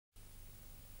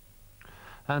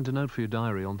And a note for your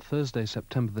diary, on Thursday,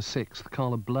 September the 6th,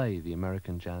 Carla Bley, the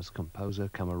American jazz composer,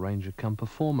 arranger,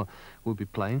 performer, will be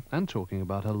playing and talking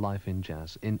about her life in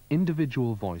jazz in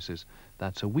individual voices.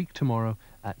 That's a week tomorrow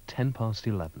at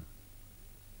 11:10.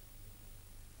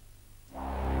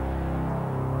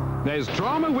 There's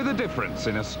drama with a difference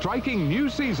in a striking new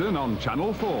season on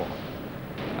Channel 4.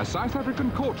 A South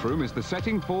African courtroom is the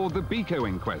setting for The Biko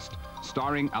Inquest,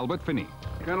 starring Albert Finney.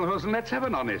 Colonel Wilson, let's have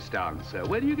an honest answer.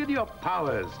 Where do you get your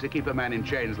powers to keep a man in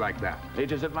chains like that?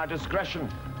 It is at my discretion.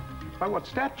 By what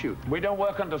statute? We don't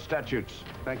work under statutes.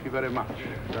 Thank you very much.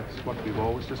 That's what we've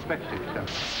always suspected.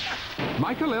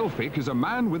 Michael Elphick is a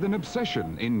man with an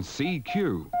obsession in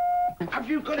CQ. Have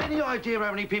you got any idea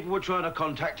how many people were trying to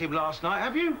contact him last night,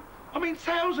 have you? I mean,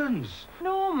 thousands.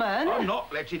 Norman! I'm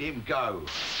not letting him go.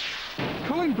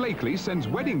 Colin Blakely sends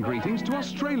wedding greetings to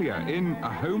Australia in a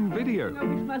home video.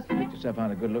 Make yourself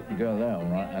find a good-looking girl there, all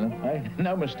right, Alan? Hey,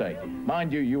 no mistake.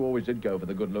 Mind you, you always did go for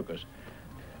the good-lookers.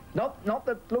 Not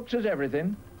that looks is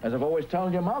everything, as I've always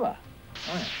told your mother.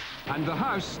 Oh, yeah. And The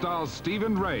House stars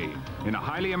Stephen Ray in a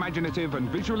highly imaginative and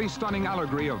visually stunning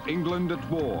allegory of England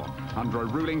at war, under a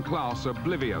ruling class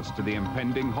oblivious to the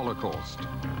impending Holocaust.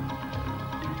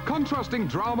 Contrasting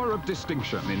drama of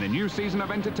distinction in a new season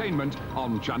of entertainment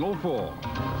on Channel 4.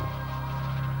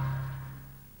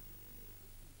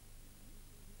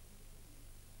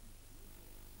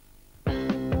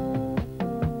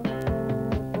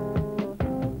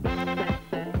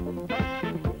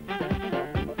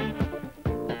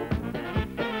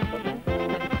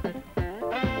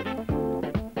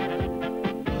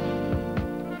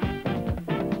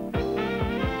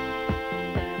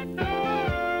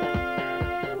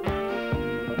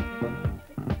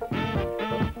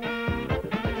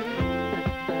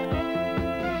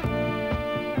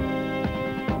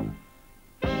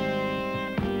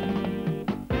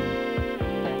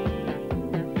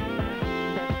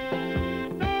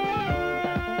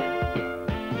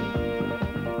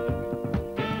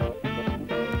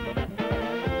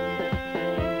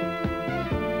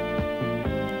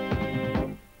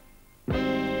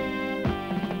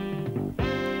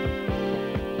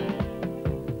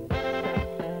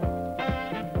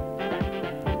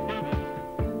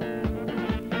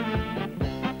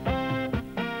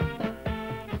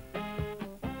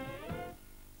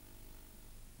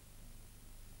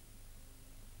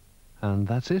 And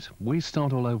that's it. We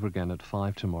start all over again at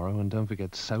 5 tomorrow, and don't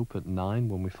forget soap at 9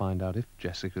 when we find out if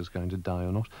Jessica's going to die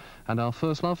or not. And our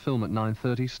First Love film at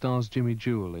 9:30 stars Jimmy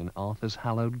Jewell in Arthur's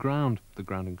Hallowed Ground. The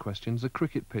ground in question is a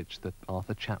cricket pitch that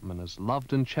Arthur Chapman has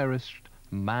loved and cherished,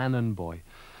 man and boy.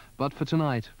 But for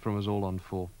tonight, from us all on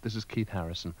 4, this is Keith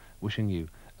Harrison wishing you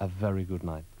a very good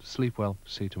night. Sleep well.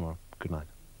 See you tomorrow. Good night.